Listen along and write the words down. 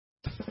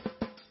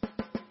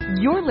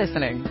You're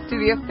listening to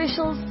the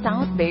official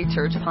South Bay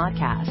Church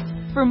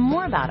podcast. For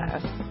more about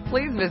us,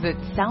 please visit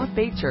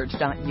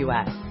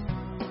southbaychurch.us.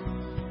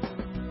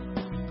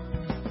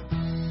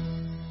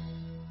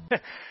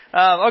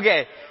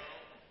 Okay,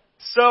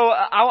 so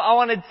I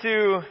wanted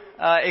to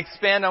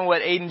expand on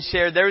what Aiden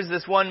shared. There was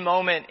this one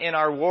moment in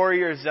our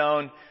Warrior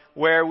Zone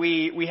where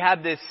we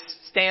had this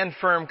stand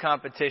firm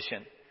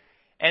competition.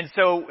 And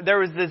so there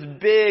was this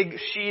big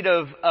sheet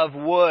of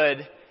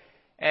wood,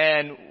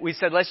 and we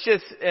said, let's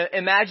just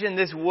imagine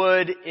this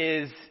wood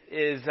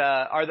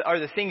are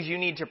the things you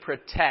need to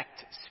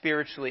protect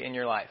spiritually in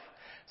your life.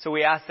 So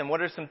we asked them,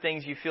 what are some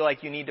things you feel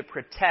like you need to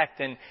protect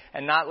and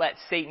not let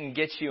Satan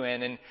get you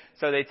in? And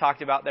so they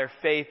talked about their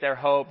faith, their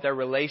hope, their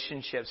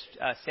relationships,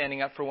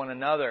 standing up for one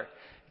another.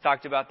 They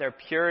talked about their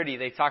purity.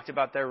 They talked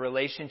about their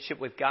relationship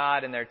with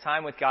God and their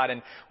time with God.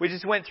 And we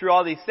just went through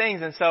all these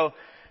things. And so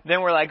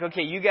then we're like,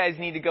 okay, you guys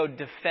need to go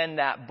defend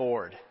that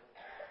board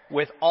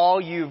with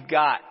all you've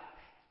got.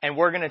 And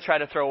we're going to try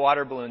to throw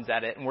water balloons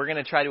at it. And we're going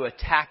to try to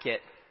attack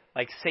it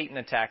like Satan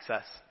attacks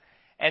us.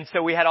 And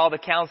so we had all the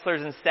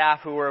counselors and staff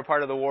who were a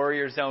part of the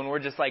Warrior Zone. We're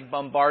just like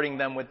bombarding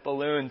them with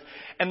balloons.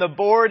 And the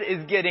board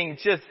is getting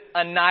just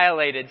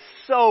annihilated,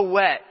 so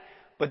wet.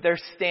 But they're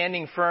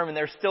standing firm and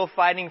they're still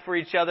fighting for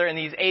each other. And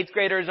these 8th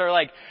graders are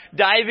like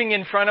diving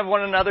in front of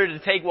one another to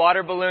take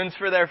water balloons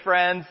for their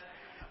friends.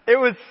 It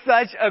was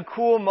such a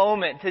cool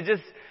moment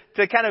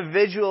to kind of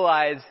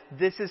visualize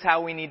this is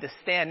how we need to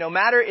stand. No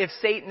matter if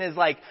Satan is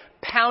like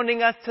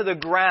pounding us to the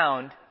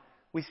ground,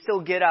 we still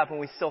get up and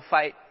we still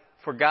fight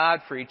for God,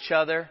 for each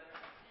other,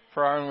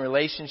 for our own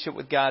relationship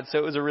with God. So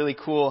it was a really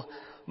cool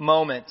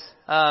moment.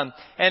 And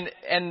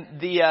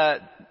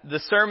the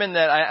sermon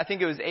that I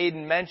think it was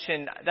Aiden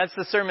mentioned, that's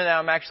the sermon that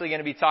I'm actually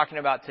going to be talking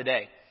about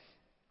today.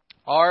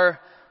 Our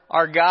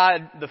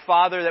God, the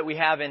Father that we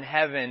have in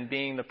heaven,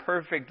 being the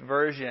perfect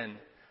version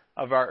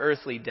of our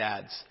earthly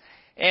dads.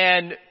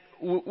 And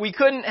we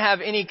couldn't have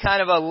any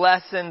kind of a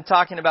lesson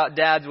talking about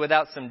dads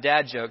without some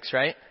dad jokes,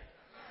 right?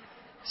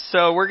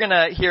 So we're going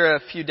to hear a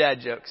few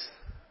dad jokes.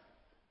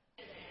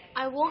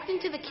 I walked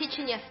into the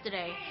kitchen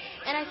yesterday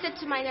and I said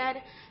to my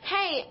dad,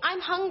 "Hey, I'm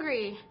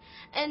hungry."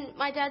 And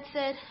my dad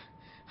said,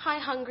 "Hi,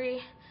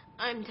 hungry.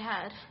 I'm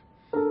Dad."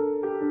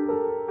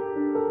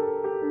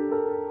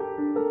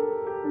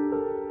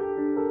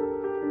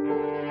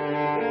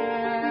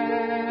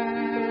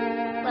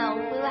 Well,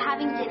 we were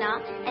having dinner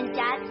and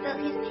Dad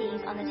spilled his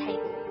peas on the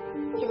table.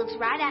 He looked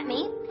right at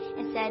me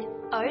and said,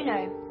 "Oh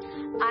no,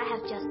 I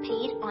have just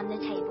peed on the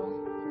table."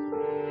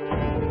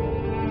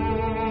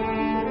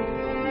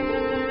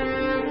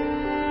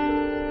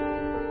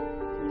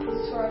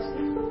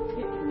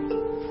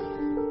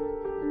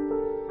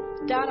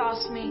 Dad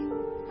asked me,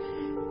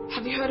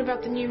 "Have you heard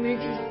about the new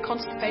movie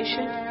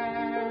Constipation?"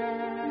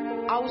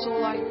 I was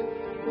all like,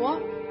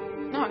 "What?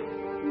 No."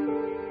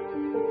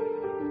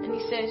 And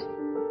he said,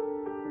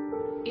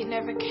 "It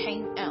never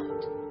came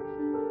out."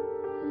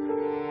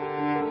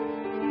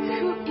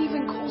 Who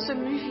even calls a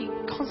movie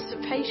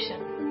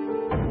Constipation?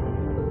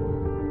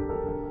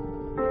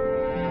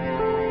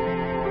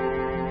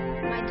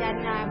 My dad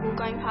and I were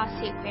going past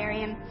the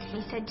aquarium.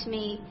 He said to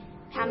me,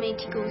 "How many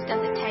tickles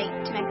does it take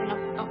to make an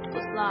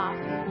octopus laugh?"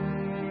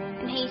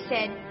 And he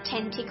said,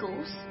 10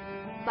 tickles.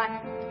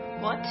 Like,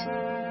 what?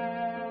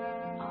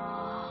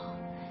 Oh,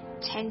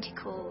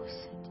 tentacles.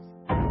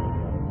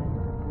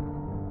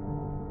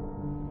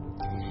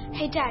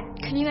 Hey Dad,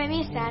 can you make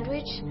me a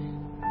sandwich?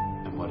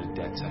 And what did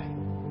Dad say?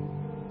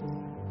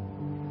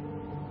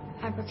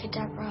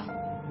 Abracadabra.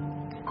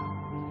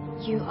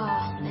 You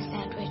are a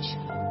sandwich.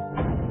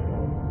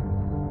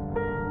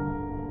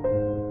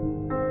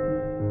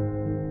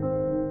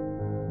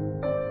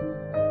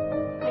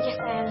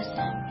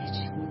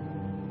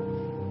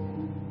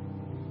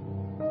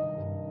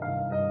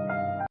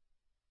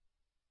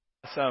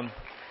 Some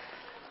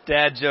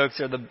dad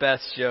jokes are the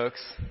best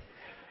jokes.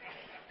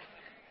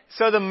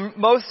 So the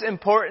most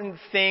important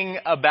thing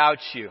about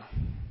you.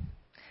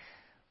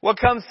 What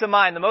comes to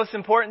mind? The most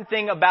important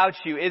thing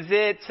about you. Is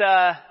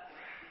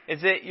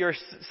it your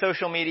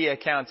social media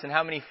accounts and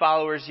how many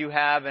followers you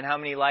have and how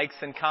many likes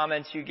and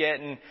comments you get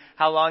and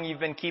how long you've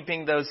been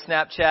keeping those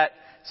Snapchat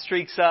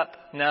streaks up?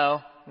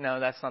 No,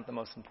 that's not the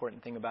most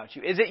important thing about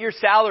you. Is it your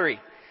salary?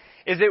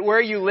 Is it where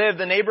you live,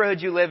 the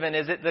neighborhood you live in?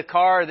 Is it the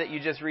car that you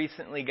just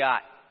recently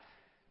got?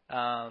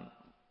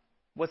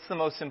 What's the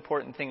most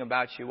important thing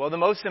about you? Well, the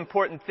most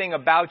important thing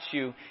about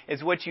you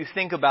is what you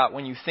think about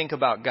when you think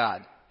about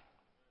God.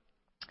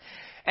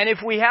 And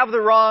if we have the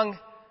wrong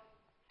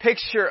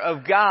picture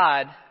of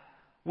God,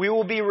 we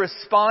will be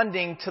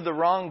responding to the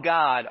wrong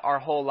God our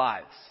whole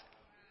lives.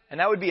 And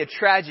that would be a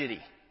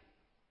tragedy.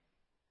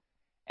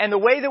 And the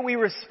way that we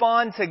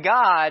respond to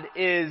God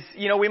is,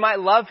 we might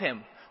love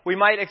Him. We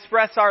might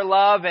express our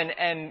love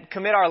and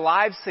commit our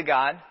lives to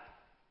God.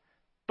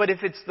 But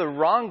if it's the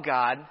wrong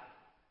God,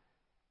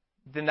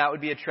 then that would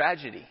be a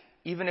tragedy,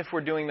 even if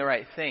we're doing the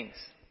right things.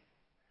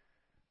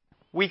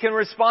 We can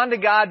respond to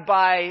God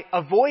by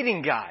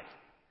avoiding God.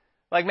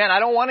 Like, man, I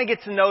don't want to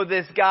get to know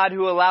this God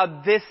who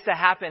allowed this to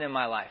happen in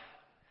my life.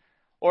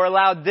 or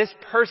allowed this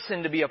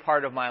person to be a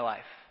part of my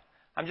life.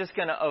 I'm just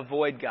going to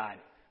avoid God.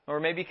 Or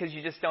maybe because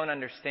you just don't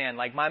understand.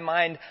 Like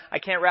I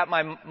can't wrap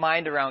my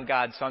mind around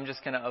God, so I'm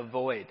just going to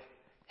avoid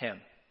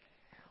Him.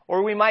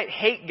 Or we might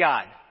hate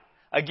God.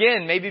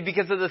 Again, maybe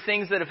because of the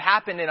things that have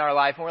happened in our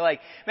life. And we're like,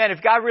 man,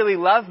 if God really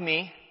loved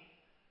me,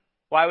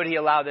 why would He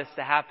allow this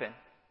to happen?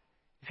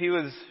 If He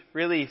was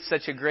really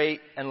such a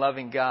great and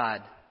loving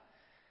God.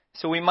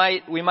 So we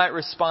might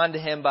respond to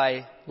Him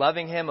by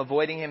loving Him,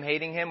 avoiding Him,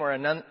 hating Him, or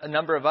a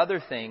number of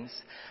other things.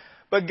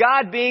 But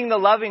God, being the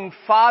loving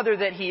Father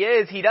that He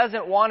is, He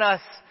doesn't want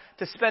us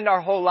to spend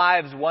our whole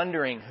lives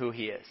wondering who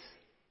He is.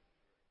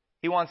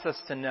 He wants us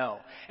to know.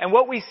 And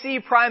what we see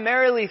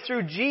primarily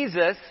through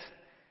Jesus,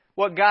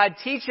 what God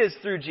teaches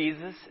through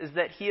Jesus, is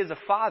that He is a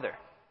Father.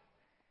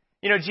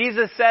 You know,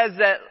 Jesus says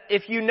that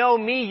if you know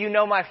me, you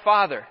know my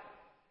Father.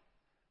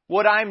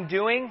 What I'm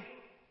doing,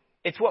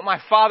 it's what my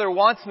Father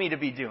wants me to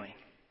be doing.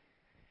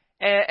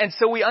 And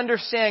so we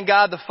understand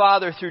God the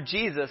Father through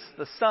Jesus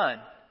the Son.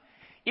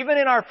 Even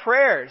in our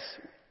prayers,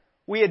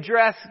 we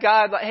address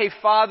God like, hey,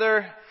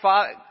 Father,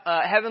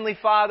 Heavenly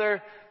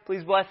Father,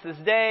 please bless this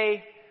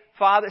day.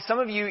 Father, some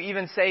of you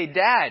even say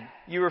Dad.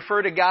 You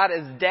refer to God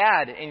as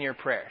Dad in your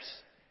prayers.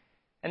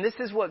 And this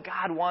is what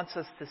God wants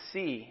us to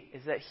see,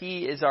 is that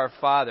He is our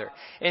Father.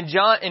 In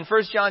 1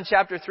 John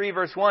chapter 3,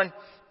 verse 1,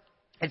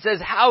 it says,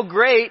 how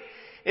great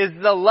is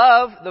the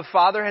love the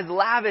Father has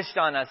lavished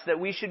on us, that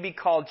we should be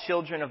called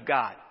children of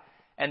God.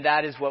 And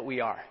that is what we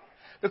are.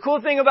 The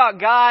cool thing about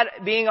God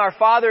being our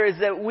Father is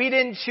that we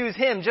didn't choose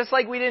Him, just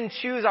like we didn't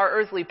choose our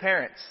earthly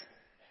parents.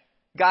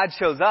 God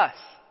chose us.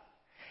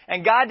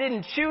 And God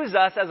didn't choose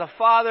us as a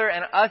father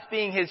and us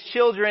being His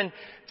children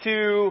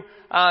to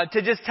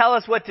just tell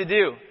us what to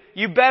do.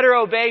 You better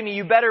obey me.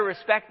 You better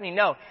respect me.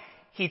 No.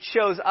 He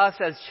chose us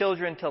as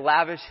children to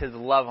lavish His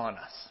love on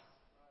us.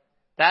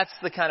 That's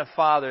the kind of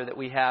Father that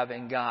we have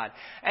in God.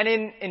 And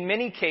in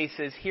many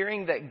cases,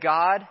 hearing that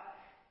God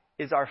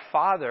is our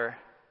Father,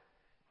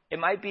 it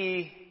might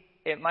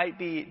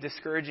be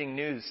discouraging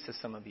news to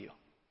some of you.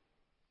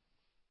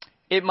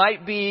 It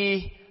might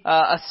be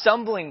a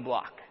stumbling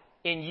block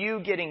in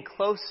you getting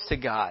close to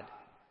God.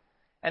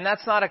 And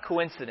that's not a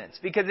coincidence.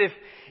 Because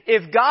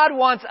if God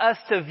wants us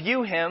to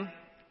view Him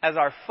as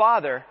our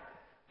Father,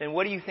 then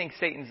what do you think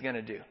Satan's going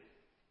to do?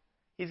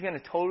 He's going to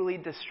totally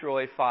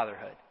destroy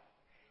fatherhood.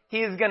 He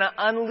is going to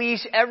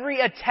unleash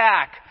every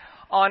attack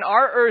on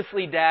our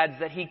earthly dads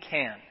that he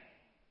can.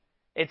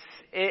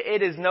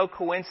 It is no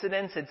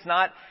coincidence. It's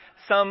not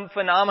some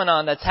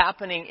phenomenon that's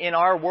happening in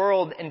our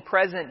world in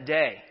present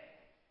day.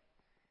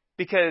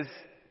 Because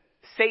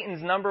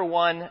Satan's number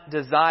one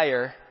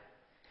desire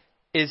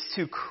is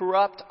to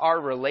corrupt our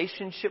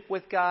relationship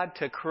with God,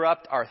 to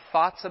corrupt our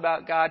thoughts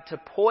about God, to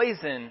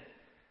poison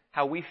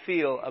how we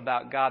feel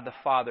about God the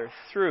Father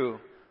through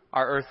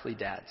our earthly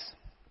dads.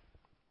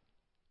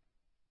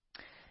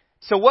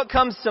 So what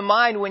comes to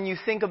mind when you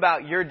think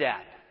about your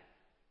dad?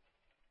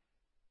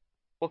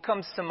 What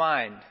comes to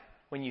mind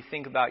when you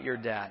think about your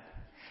dad?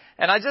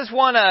 And I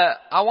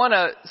want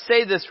to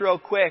say this real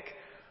quick.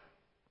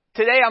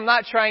 Today I'm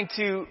not trying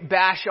to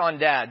bash on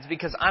dads,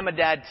 because I'm a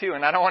dad too,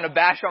 and I don't want to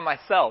bash on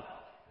myself.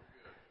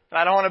 And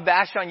I don't want to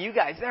bash on you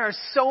guys. There are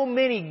so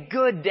many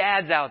good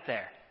dads out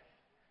there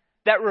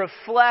that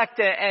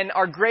reflect and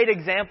are great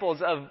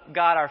examples of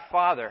God our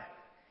Father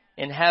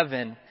in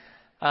heaven.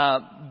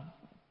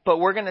 But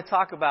we're going to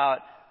talk about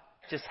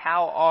just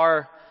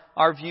how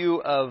our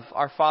view of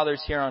our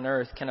fathers here on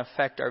earth can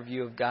affect our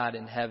view of God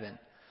in heaven.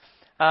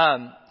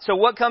 So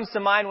what comes to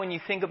mind when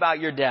you think about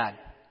your dad?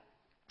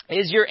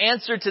 Is your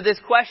answer to this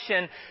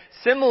question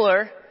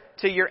similar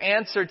to your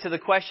answer to the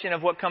question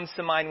of what comes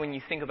to mind when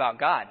you think about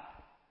God?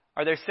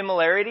 Are there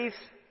similarities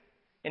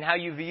in how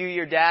you view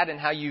your dad and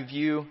how you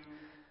view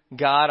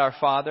God, our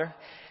Father?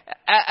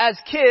 As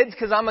kids,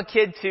 because I'm a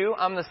kid too,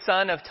 I'm the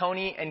son of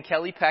Tony and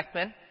Kelly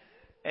Peckman.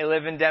 They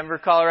live in Denver,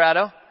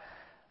 Colorado.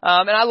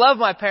 And I love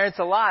my parents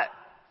a lot.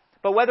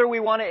 But whether we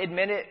want to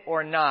admit it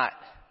or not,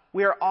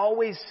 we are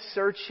always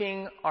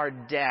searching our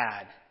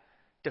dad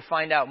to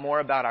find out more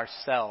about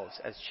ourselves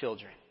as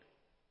children.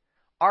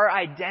 Our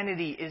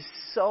identity is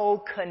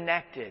so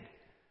connected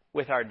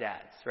with our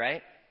dads,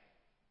 right?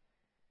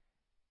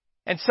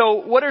 And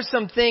so what are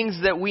some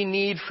things that we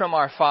need from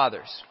our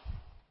fathers?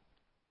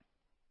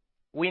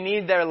 We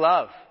need their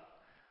love.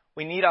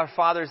 We need our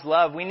Father's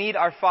love. We need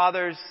our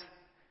Father's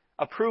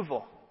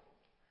approval.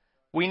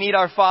 We need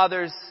our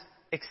Father's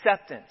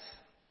acceptance.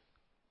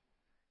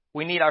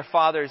 We need our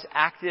Father's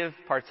active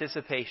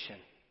participation.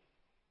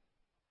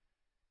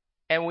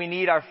 And we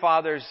need our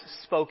Father's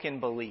spoken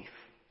belief.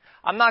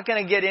 I'm not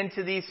going to get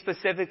into these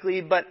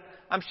specifically, but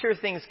I'm sure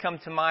things come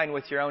to mind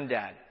with your own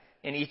dad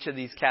in each of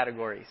these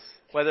categories,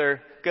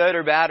 whether good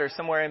or bad or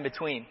somewhere in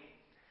between.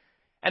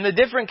 And the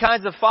different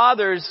kinds of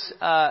fathers,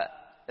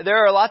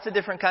 there are lots of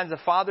different kinds of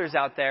fathers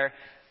out there.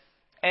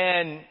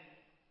 And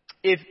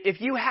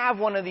if you have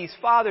one of these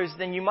fathers,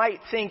 then you might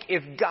think,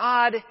 if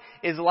God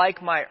is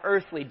like my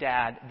earthly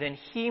dad, then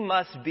he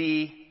must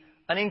be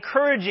an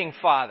encouraging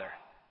father.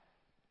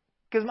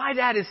 Because my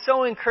dad is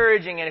so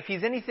encouraging, and if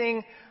he's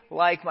anything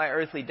like my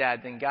earthly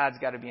dad, then God's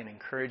got to be an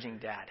encouraging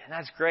dad. And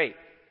that's great.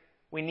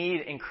 We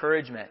need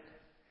encouragement.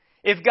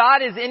 If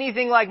God is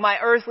anything like my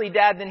earthly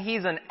dad, then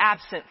he's an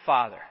absent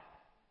father.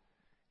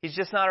 He's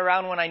just not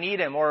around when I need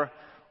him, or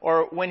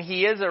when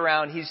he is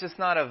around, he's just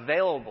not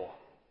available.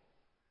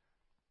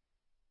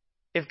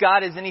 If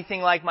God is anything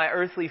like my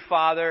earthly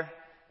father,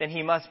 then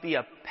he must be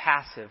a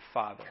passive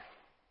father.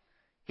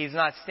 He's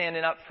not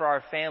standing up for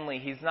our family.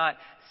 He's not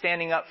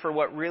standing up for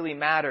what really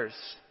matters.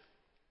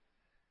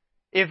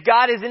 If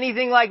God is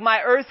anything like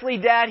my earthly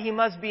dad, he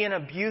must be an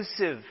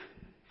abusive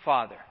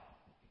father.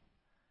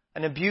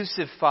 An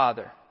abusive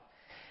father.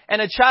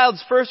 And a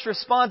child's first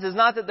response is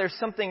not that there's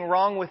something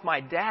wrong with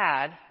my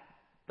dad,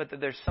 but that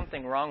there's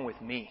something wrong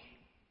with me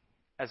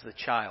as the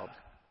child.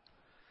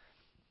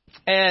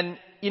 And,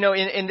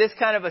 in this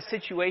kind of a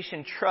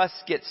situation, trust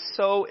gets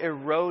so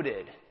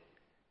eroded.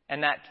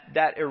 And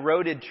that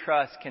eroded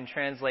trust can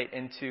translate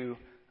into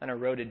an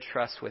eroded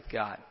trust with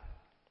God.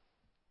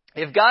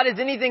 If God is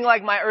anything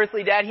like my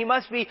earthly dad, he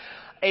must be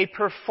a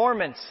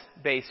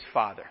performance-based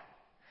father.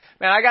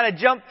 Man, I got to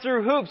jump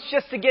through hoops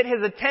just to get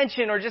his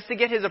attention or just to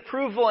get his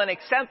approval and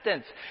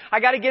acceptance. I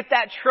got to get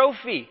that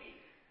trophy.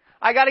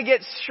 I got to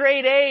get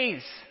straight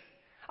A's.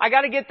 I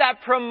got to get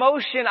that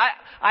promotion.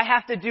 I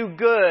have to do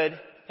good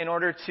in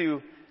order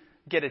to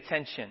get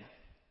attention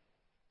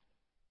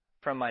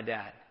from my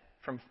dad,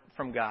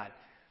 from God.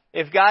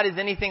 If God is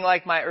anything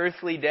like my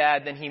earthly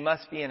dad, then he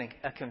must be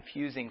a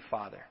confusing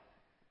father.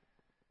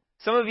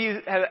 Some of you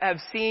have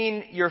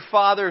seen your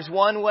fathers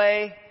one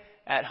way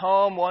at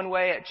home, one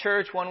way at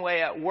church, one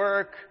way at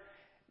work.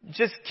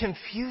 Just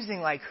confusing,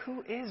 like,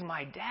 who is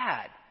my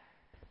dad?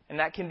 And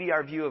that can be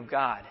our view of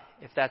God,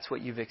 if that's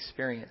what you've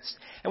experienced.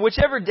 And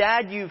whichever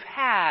dad you've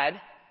had,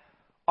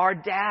 our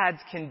dads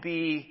can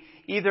be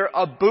either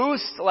a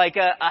boost, like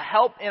a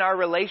help in our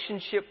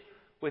relationship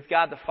with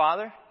God the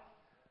Father,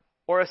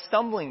 or a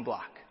stumbling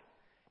block.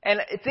 And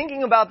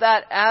thinking about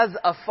that as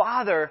a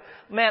father,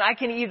 man, I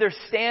can either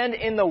stand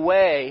in the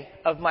way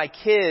of my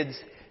kids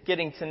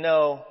getting to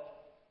know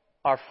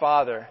our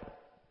Father,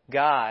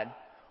 God,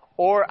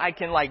 or I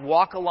can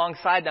walk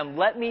alongside them.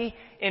 Let me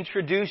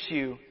introduce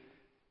you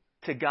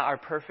to God, our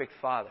perfect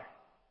Father.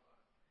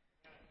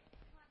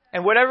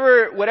 And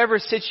whatever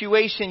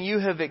situation you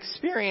have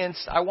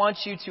experienced, I want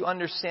you to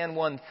understand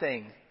one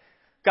thing.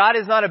 God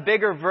is not a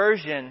bigger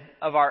version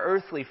of our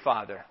earthly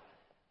father.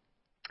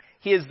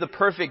 He is the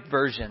perfect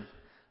version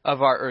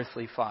of our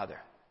earthly father.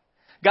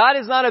 God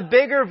is not a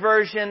bigger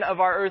version of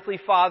our earthly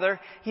father.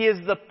 He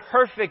is the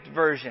perfect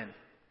version.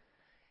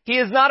 He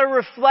is not a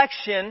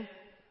reflection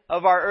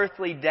of our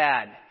earthly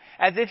dad.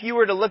 As if you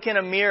were to look in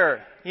a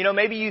mirror.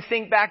 Maybe you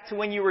think back to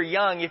when you were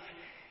young,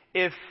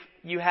 if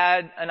you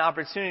had an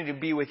opportunity to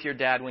be with your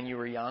dad when you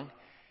were young.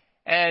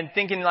 And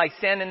thinking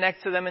standing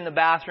next to them in the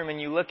bathroom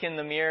and you look in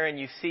the mirror and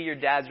you see your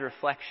dad's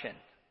reflection.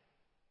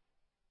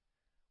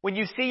 When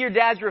you see your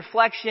dad's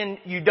reflection,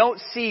 you don't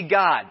see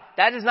God.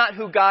 That is not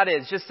who God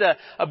is, just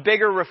a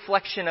bigger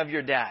reflection of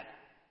your dad.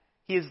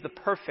 He is the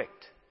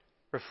perfect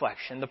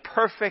reflection, the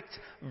perfect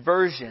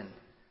version.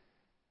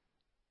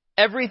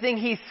 Everything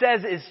he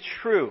says is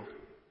true.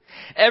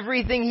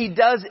 Everything he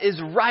does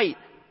is right.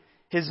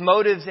 His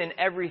motives in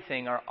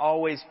everything are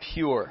always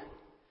pure.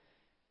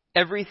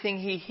 Everything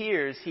he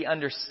hears, he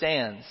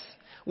understands.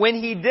 When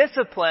he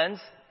disciplines,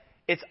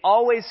 it's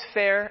always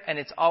fair and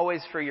it's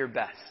always for your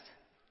best.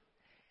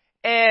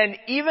 And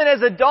even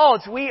as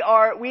adults, we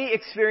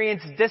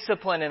experience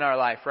discipline in our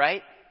life,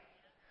 right?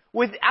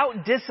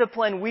 Without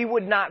discipline, we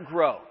would not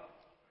grow.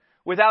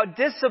 Without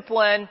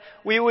discipline,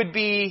 we would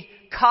be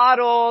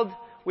coddled.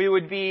 We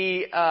would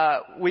be,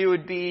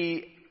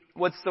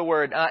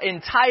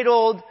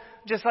 entitled.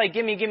 Just like,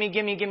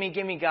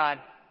 gimme, God.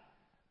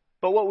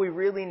 But what we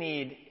really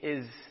need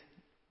is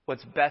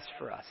what's best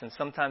for us. And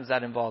sometimes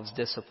that involves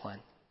discipline.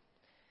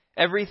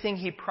 Everything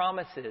he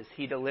promises,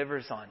 he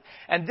delivers on.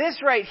 And this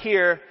right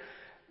here,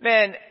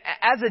 man,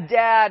 as a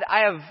dad, I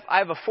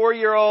have a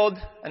 4-year-old,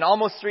 an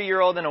almost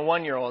 3-year-old, and a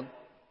 1-year-old.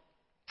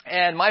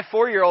 And my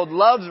 4-year-old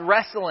loves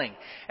wrestling.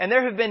 And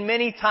there have been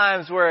many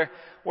times where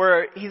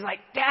he's like,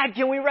 Dad,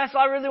 can we wrestle?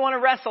 I really want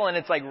to wrestle. And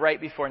it's right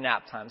before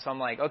nap time. So I'm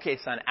like, okay,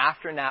 son,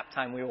 after nap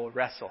time, we will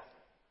wrestle.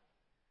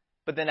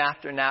 But then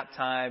after nap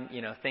time,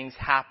 things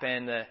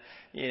happen.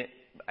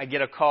 I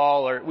get a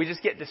call or we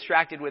just get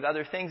distracted with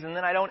other things. And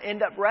then I don't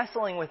end up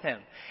wrestling with him.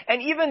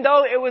 And even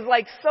though it was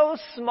so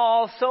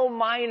small, so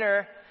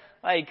minor,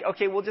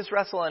 okay, we'll just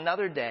wrestle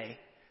another day.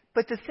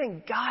 But to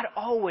think God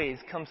always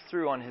comes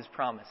through on his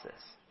promises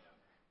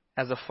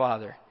as a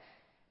father.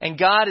 And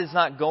God is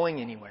not going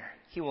anywhere.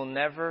 He will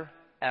never,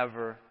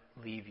 ever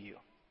leave you.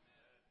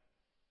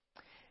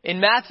 In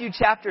Matthew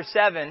chapter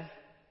 7,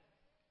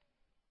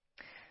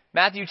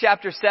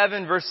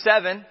 verse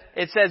 7,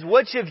 it says,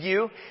 which of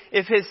you,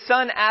 if his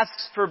son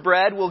asks for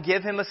bread, will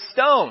give him a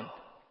stone?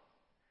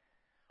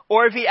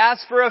 Or if he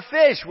asks for a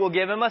fish, will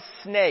give him a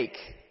snake?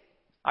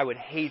 I would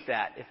hate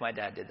that if my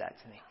dad did that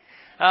to me.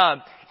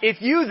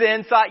 If you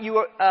then thought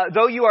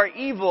though you are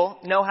evil,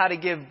 know how to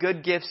give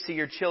good gifts to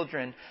your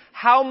children,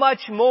 how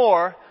much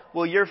more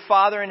will your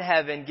Father in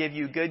heaven give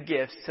you good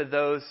gifts to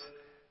those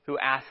who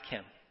ask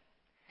Him?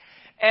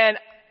 And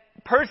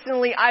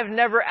personally, I've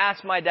never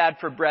asked my dad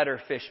for bread or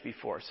fish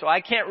before, so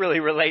I can't really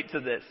relate to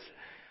this.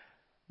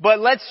 But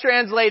let's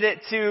translate it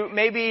to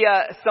maybe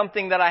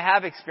something that I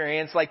have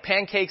experienced, like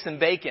pancakes and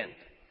bacon.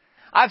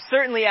 I've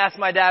certainly asked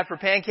my dad for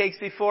pancakes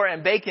before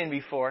and bacon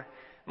before.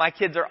 My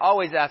kids are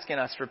always asking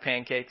us for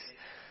pancakes.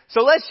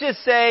 So let's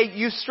just say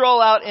you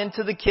stroll out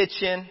into the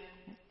kitchen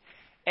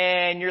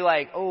and you're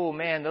like, oh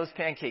man, those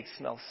pancakes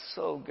smell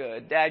so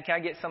good. Dad, can I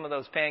get some of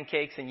those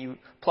pancakes? And you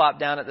plop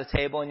down at the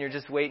table and you're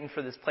just waiting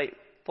for this plate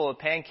full of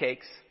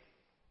pancakes.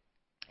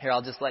 Here,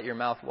 I'll just let your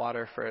mouth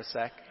water for a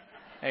sec.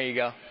 There you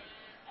go.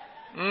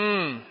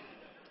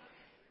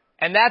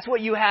 And that's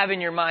what you have in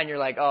your mind. You're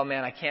like, oh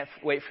man, I can't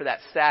wait for that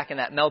stack and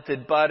that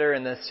melted butter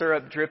and the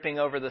syrup dripping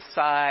over the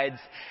sides.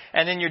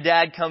 And then your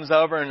dad comes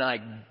over and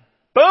like,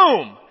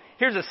 boom,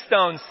 here's a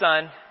stone,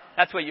 son.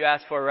 That's what you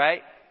asked for,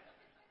 right?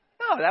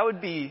 No, that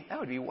would be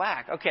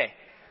whack. Okay.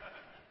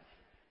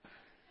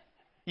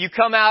 You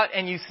come out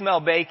and you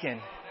smell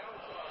bacon.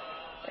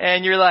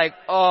 And you're like,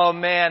 oh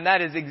man,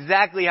 that is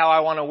exactly how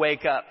I want to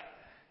wake up,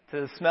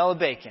 to the smell of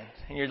bacon.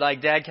 And you're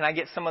like, Dad, can I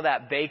get some of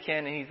that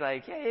bacon? And he's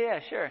like, yeah,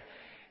 sure.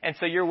 And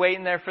so you're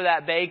waiting there for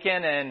that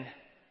bacon and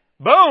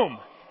boom,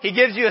 he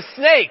gives you a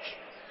snake.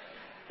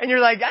 And you're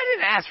like, I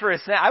didn't ask for a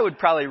snake. I would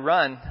probably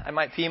run. I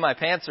might pee my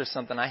pants or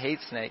something. I hate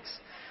snakes.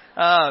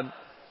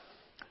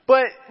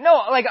 But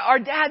no, like our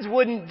dads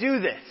wouldn't do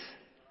this.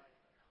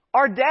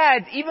 Our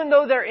dads, even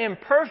though they're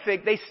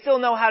imperfect, they still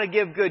know how to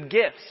give good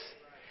gifts.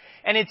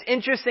 And it's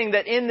interesting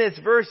that in this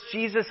verse,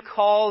 Jesus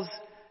calls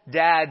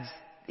dads,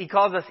 He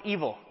calls us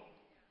evil.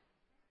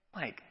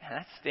 Like,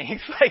 that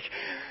stinks.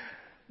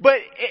 But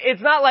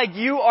it's not like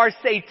you are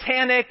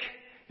satanic,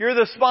 you're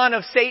the spawn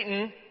of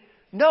Satan.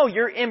 No,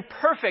 you're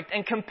imperfect.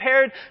 And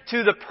compared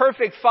to the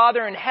perfect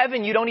Father in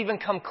heaven, you don't even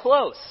come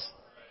close.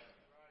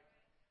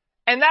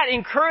 And that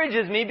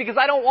encourages me because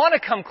I don't want to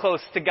come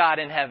close to God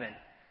in heaven.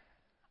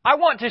 I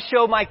want to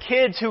show my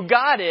kids who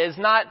God is,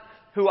 not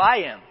who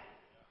I am.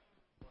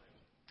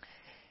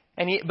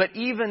 But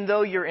even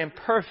though you're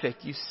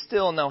imperfect, you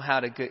still know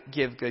how to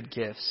give good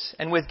gifts.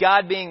 And with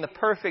God being the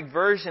perfect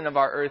version of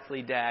our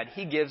earthly dad,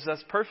 He gives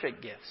us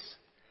perfect gifts,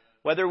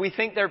 whether we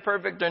think they're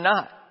perfect or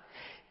not.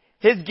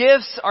 His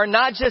gifts are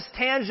not just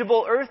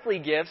tangible earthly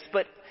gifts,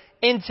 but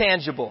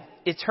intangible,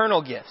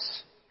 eternal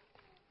gifts.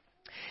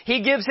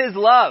 He gives His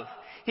love.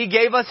 He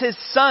gave us His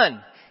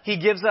Son. He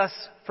gives us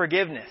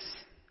forgiveness.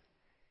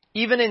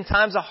 Even in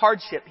times of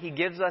hardship, He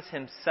gives us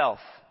Himself.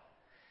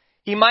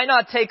 He might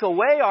not take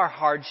away our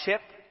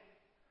hardship,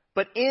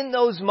 but in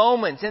those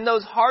moments, in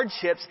those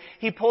hardships,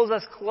 He pulls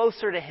us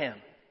closer to Him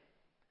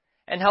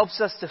and helps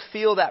us to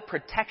feel that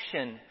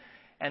protection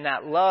and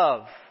that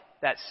love,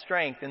 that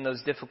strength in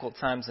those difficult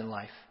times in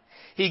life.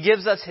 He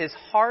gives us His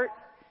heart.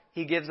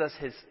 He gives us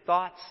His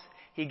thoughts.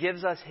 He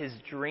gives us His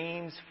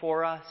dreams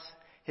for us,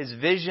 His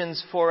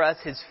visions for us,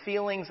 His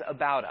feelings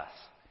about us.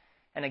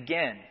 And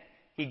again,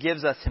 He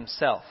gives us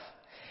Himself.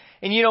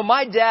 And you know,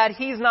 my dad,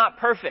 he's not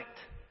perfect.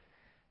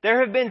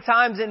 There have been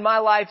times in my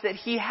life that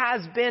he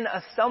has been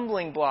a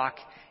stumbling block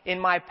in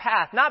my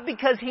path. Not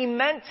because he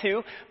meant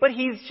to, but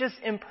he's just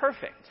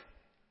imperfect.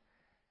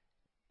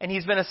 And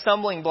he's been a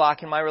stumbling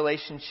block in my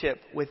relationship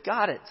with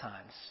God at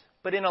times.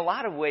 But in a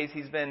lot of ways,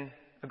 he's been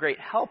a great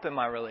help in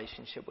my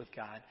relationship with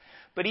God.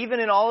 But even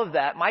in all of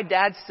that, my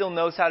dad still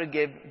knows how to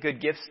give good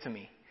gifts to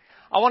me.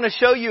 I want to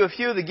show you a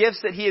few of the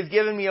gifts that he has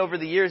given me over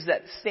the years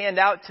that stand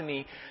out to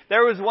me.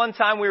 There was one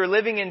time we were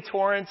living in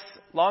Torrance,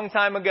 long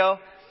time ago.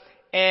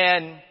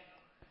 And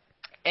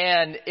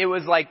it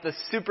was like the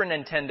Super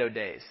Nintendo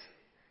days.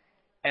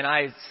 And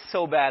I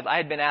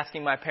had been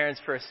asking my parents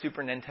for a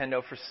Super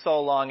Nintendo for so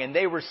long, and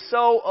they were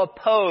so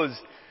opposed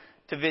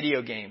to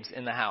video games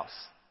in the house.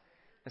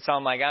 And so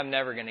I'm like, I'm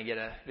never going to get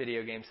a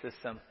video game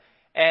system.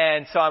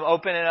 And so I'm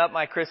opening up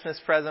my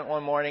Christmas present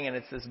one morning, and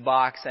it's this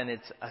box, and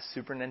it's a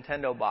Super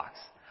Nintendo box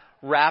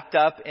wrapped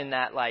up in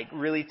that like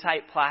really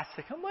tight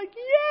plastic. I'm like,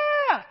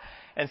 yeah!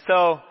 And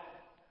so,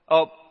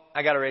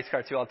 I got a race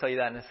car too. I'll tell you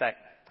that in a sec.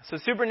 So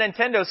Super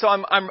Nintendo, so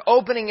I'm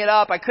opening it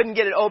up. I couldn't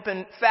get it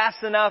open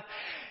fast enough.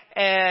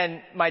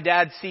 And my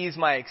dad sees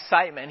my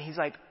excitement. He's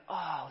like,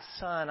 oh,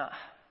 son,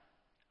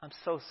 I'm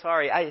so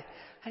sorry. I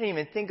didn't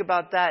even think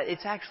about that.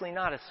 It's actually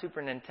not a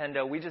Super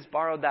Nintendo. We just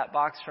borrowed that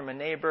box from a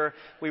neighbor.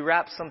 We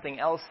wrapped something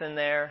else in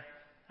there.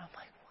 I'm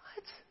like,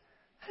 what?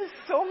 That is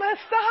so messed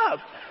up.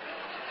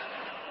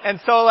 And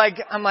so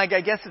I'm like,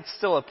 I guess it's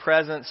still a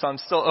present, so I'm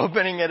still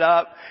opening it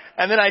up.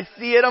 And then I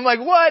see it. I'm like,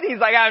 what? He's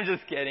like, I'm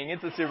just kidding.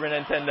 It's a Super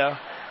Nintendo.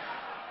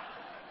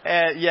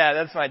 And yeah,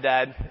 that's my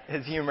dad,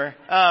 his humor.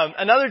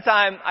 Another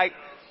time,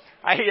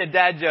 I hate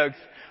dad jokes,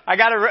 I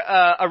got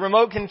a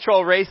remote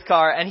control race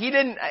car, and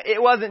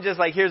it wasn't just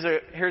like, here's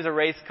a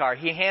race car.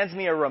 He hands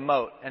me a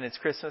remote, and it's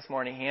Christmas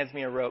morning. He hands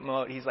me a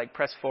remote. He's like,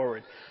 press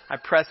forward. I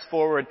press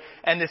forward,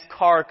 and this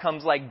car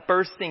comes like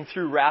bursting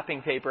through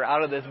wrapping paper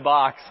out of this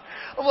box.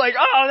 I'm like,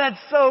 oh, that's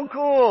so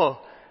cool.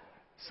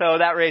 So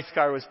that race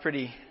car was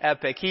pretty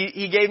epic.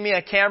 He gave me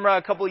a camera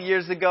a couple of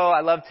years ago.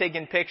 I love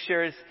taking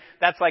pictures.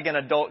 That's like an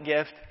adult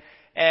gift.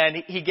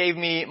 And he gave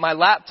me my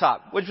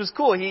laptop, which was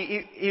cool.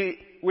 We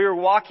were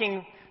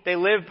walking. They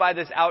live by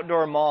this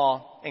outdoor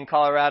mall in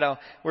Colorado.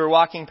 We were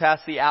walking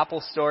past the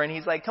Apple store, and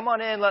he's like, come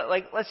on in.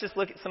 Let's just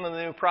look at some of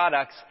the new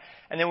products.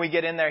 And then we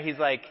get in there. He's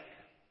like,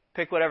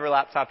 pick whatever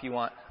laptop you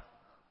want.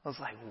 I was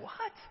like,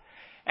 what?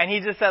 And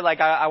he just said, like,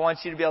 I want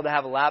you to be able to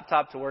have a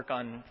laptop to work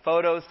on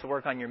photos, to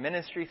work on your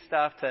ministry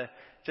stuff, to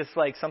just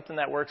like something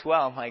that works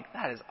well. I'm like,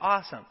 that is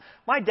awesome.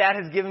 My dad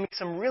has given me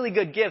some really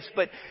good gifts,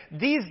 but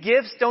these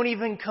gifts don't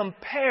even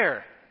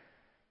compare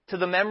to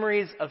the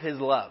memories of his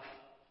love.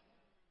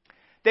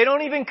 They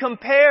don't even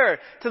compare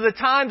to the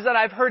times that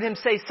I've heard him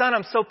say, son,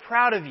 I'm so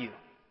proud of you.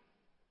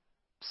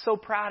 So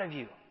proud of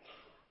you.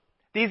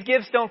 These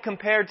gifts don't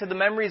compare to the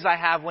memories I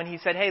have when he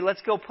said, hey,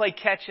 let's go play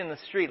catch in the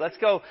street. Let's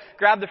go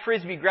grab the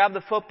frisbee, grab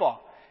the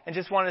football, and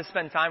just wanted to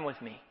spend time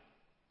with me.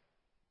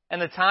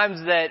 And the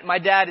times that my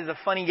dad is a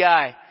funny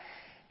guy,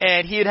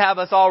 and he'd have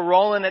us all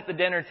rolling at the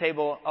dinner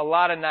table a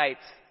lot of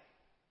nights.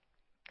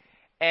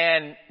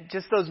 And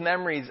just those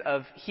memories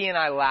of he and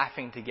I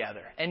laughing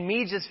together. And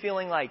me just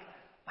feeling like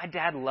my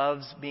dad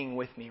loves being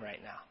with me right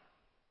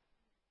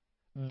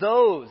now.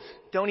 Those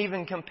don't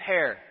even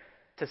compare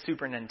to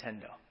Super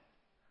Nintendo.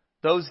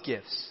 Those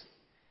gifts.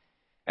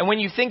 And when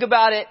you think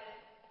about it,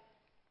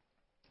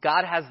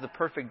 God has the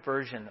perfect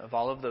version of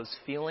all of those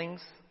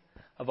feelings,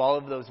 of all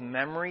of those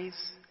memories.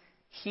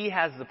 He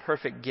has the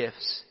perfect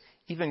gifts,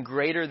 even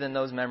greater than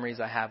those memories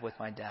I have with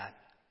my dad.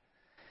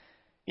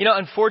 You know,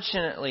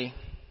 unfortunately,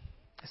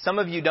 some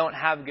of you don't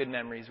have good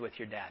memories with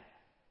your dad.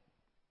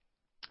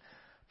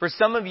 For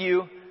some of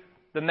you,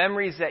 the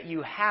memories that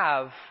you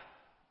have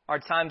are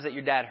times that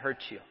your dad hurt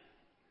you.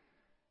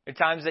 They're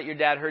times that your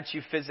dad hurt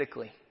you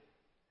physically.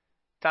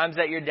 Times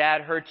that your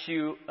dad hurt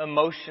you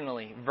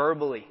emotionally,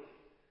 verbally.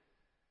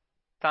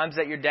 Times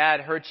that your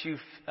dad hurt you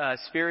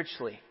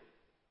spiritually.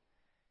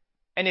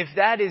 And if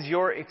that is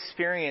your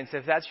experience,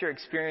 if that's your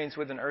experience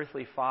with an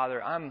earthly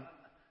father, I'm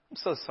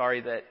so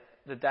sorry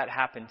that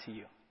happened to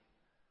you.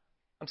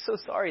 I'm so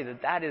sorry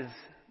that is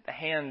the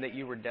hand that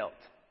you were dealt.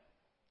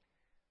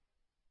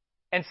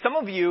 And some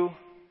of you,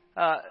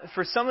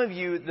 for some of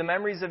you, the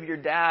memories of your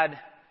dad,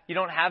 you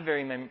don't have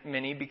very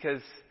many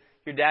because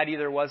your dad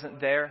either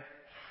wasn't there.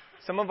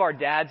 Some of our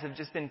dads have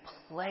just been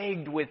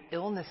plagued with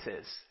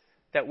illnesses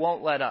that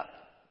won't let up.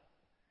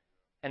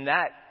 And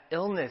that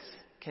illness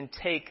can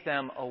take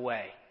them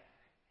away.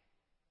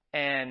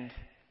 And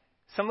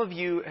some of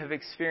you have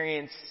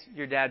experienced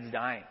your dad's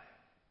dying.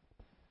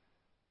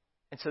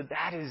 And so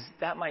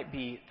that might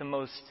be the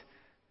most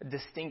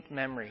distinct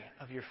memory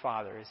of your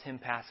father, is him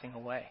passing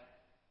away.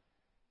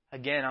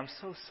 Again, I'm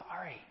so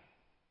sorry.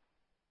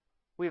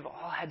 We've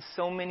all had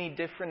so many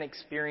different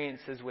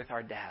experiences with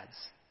our dads.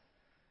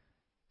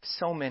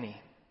 So many.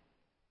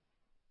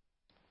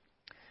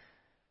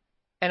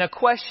 And a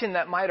question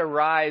that might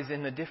arise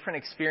in the different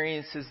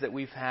experiences that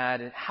we've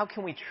had, is how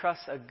can we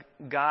trust a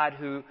God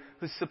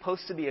who's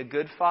supposed to be a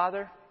good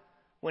father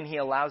when he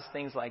allows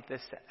things like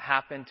this to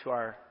happen to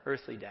our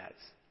earthly dads?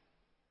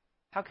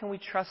 How can we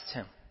trust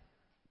him?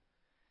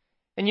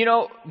 And you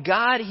know,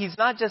 God, he's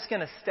not just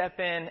going to step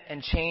in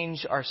and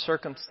change our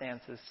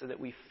circumstances so that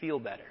we feel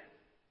better.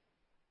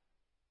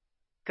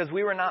 Because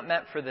we were not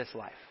meant for this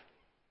life.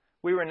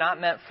 We were not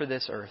meant for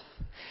this earth.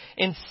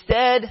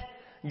 Instead,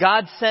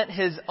 God sent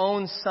his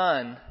own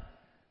son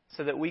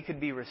so that we could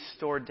be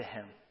restored to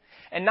him.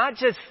 And not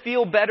just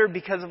feel better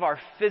because of our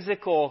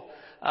physical,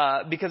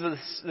 because of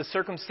the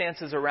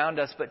circumstances around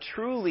us, but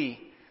truly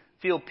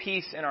feel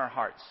peace in our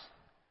hearts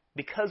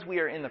because we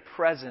are in the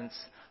presence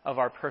of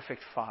our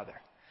perfect Father.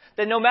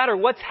 That no matter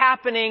what's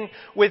happening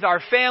with our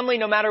family,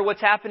 no matter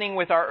what's happening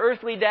with our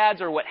earthly dads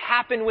or what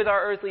happened with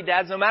our earthly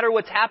dads, no matter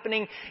what's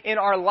happening in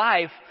our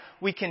life,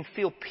 we can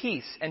feel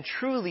peace and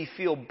truly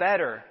feel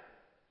better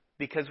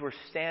because we're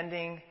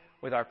standing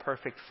with our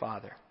perfect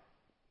Father.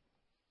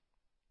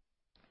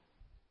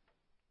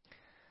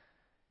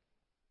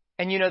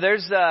 And you know,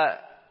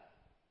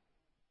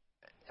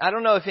 I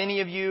don't know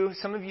if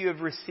some of you have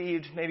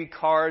received maybe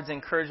cards,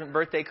 encouragement,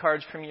 birthday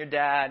cards from your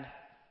dad.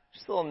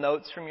 Just little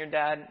notes from your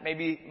dad.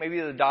 Maybe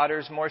the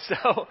daughters more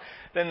so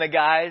than the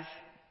guys.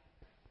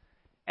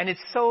 And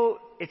it's so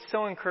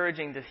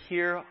encouraging to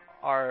hear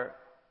our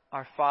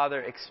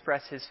Father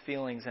express his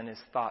feelings and his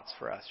thoughts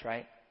for us,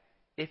 right?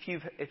 If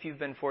you've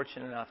been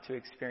fortunate enough to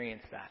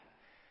experience that.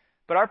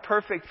 But our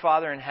perfect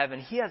Father in heaven,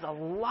 he has a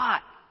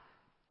lot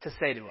to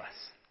say to us.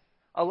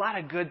 A lot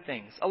of good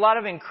things, a lot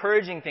of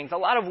encouraging things, a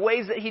lot of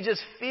ways that he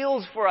just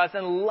feels for us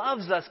and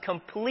loves us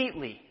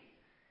completely.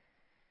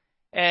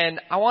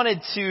 And I wanted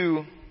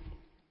to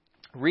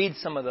read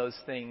some of those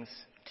things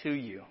to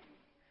you.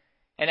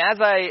 And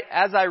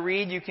as I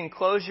read, you can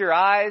close your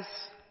eyes.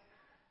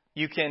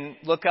 You can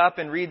look up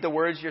and read the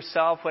words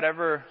yourself,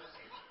 whatever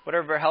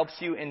helps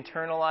you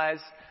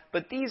internalize.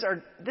 But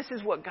this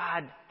is what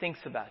God thinks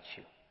about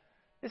you.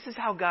 This is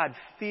how God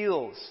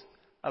feels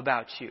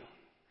about you.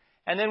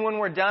 And then when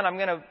we're done, I'm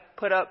going to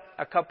put up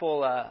a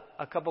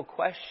couple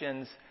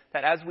questions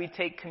that as we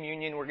take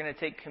communion, we're going to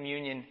take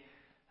communion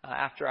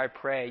after I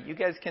pray. You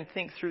guys can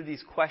think through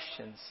these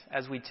questions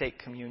as we take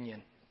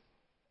communion.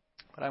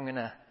 But I'm going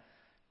to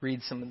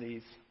read some of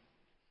these.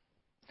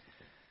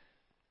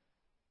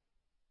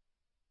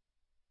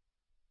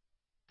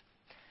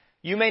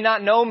 You may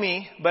not know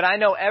me, but I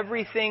know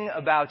everything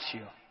about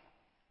you.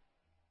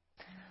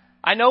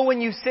 I know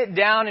when you sit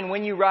down and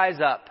when you rise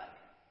up,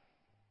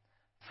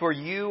 for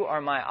you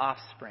are my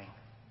offspring.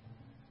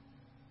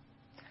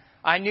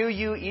 I knew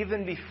you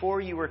even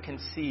before you were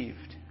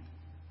conceived.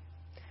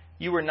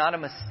 You were not a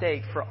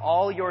mistake, for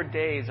all your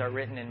days are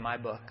written in my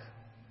book.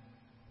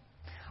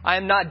 I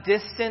am not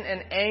distant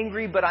and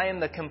angry, but I am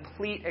the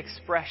complete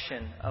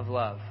expression of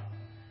love.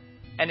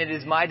 And it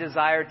is my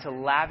desire to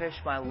lavish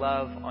my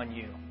love on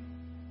you,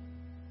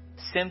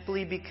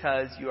 simply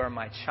because you are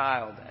my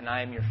child and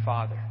I am your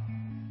father.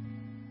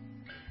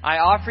 I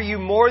offer you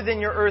more than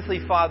your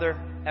earthly father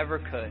ever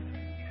could,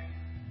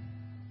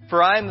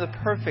 for I am the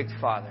perfect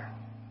father.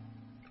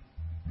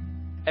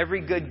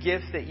 Every good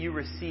gift that you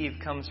receive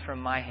comes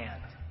from my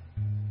hand.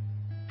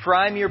 For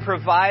I am your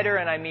provider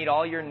and I meet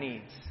all your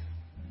needs.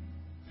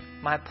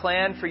 My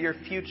plan for your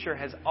future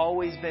has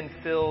always been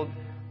filled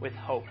with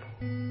hope.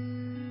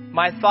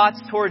 My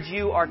thoughts towards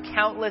you are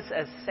countless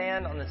as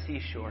sand on the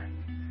seashore.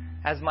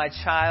 As my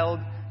child,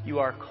 you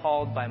are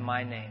called by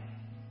my name.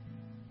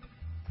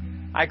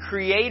 I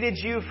created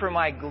you for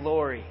my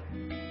glory.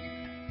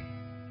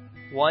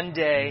 One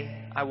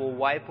day, I will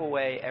wipe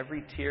away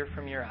every tear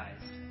from your eyes.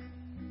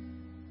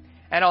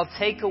 And I'll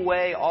take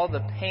away all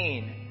the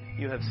pain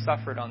you have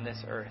suffered on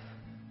this earth.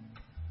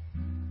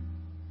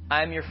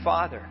 I am your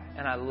father,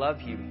 and I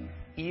love you,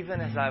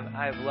 even as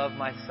I have loved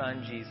my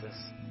son, Jesus.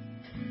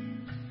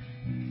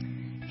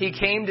 He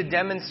came to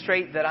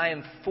demonstrate that I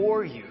am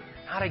for you,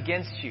 not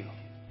against you.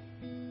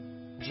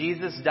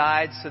 Jesus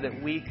died so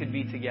that we could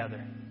be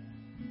together.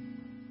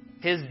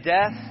 His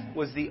death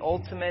was the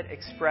ultimate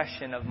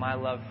expression of my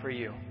love for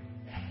you.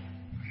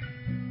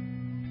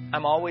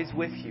 I'm always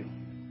with you.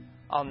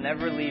 I'll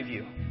never leave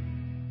you.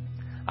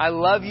 I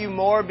love you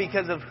more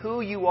because of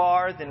who you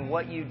are than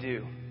what you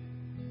do.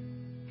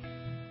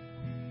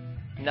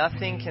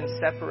 Nothing can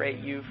separate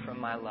you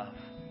from my love.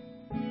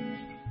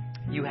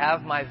 You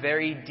have my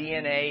very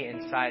DNA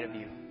inside of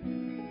you.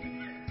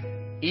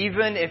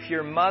 Even if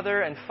your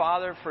mother and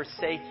father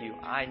forsake you,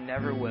 I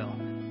never will.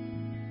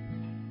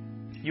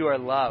 You are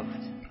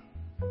loved.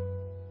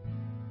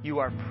 You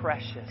are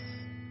precious.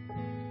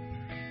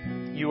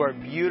 You are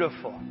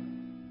beautiful.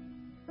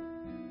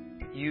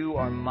 You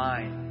are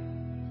mine.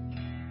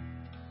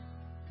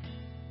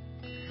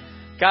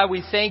 God,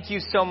 we thank you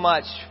so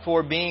much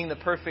for being the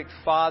perfect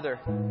Father.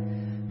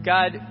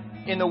 God,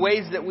 in the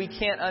ways that we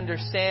can't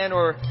understand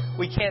or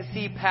we can't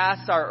see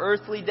past our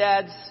earthly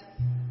dads,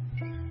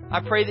 I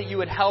pray that you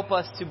would help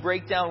us to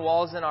break down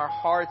walls in our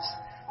hearts,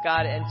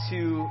 God, and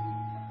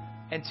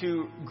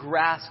to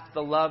grasp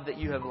the love that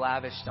you have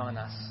lavished on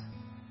us.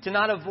 To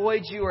not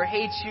avoid you or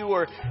hate you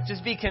or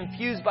just be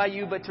confused by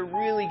you, but to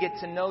really get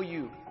to know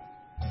you.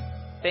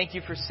 Thank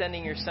you for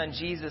sending your son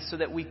Jesus so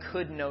that we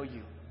could know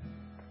you.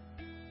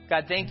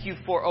 God, thank you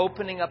for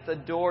opening up the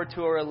door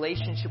to a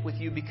relationship with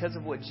you because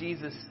of what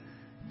Jesus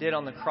did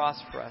on the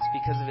cross for us,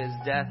 because of his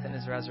death and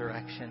his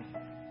resurrection.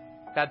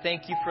 God,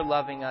 thank you for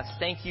loving us.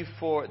 Thank you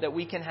for that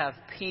we can have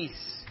peace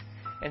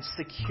and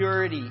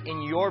security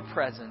in your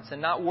presence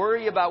and not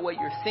worry about what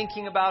you're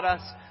thinking about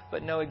us,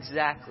 but know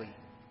exactly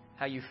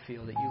how you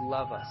feel, that you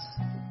love us.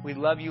 We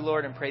love you,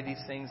 Lord, and pray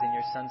these things in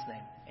your son's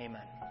name.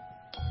 Amen.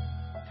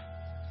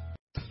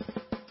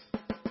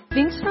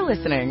 Thanks for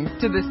listening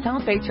to the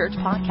South Bay Church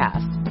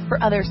podcast.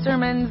 For other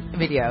sermons,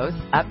 videos,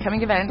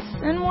 upcoming events,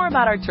 and more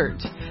about our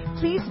church,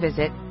 please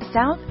visit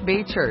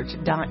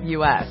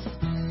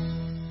southbaychurch.us.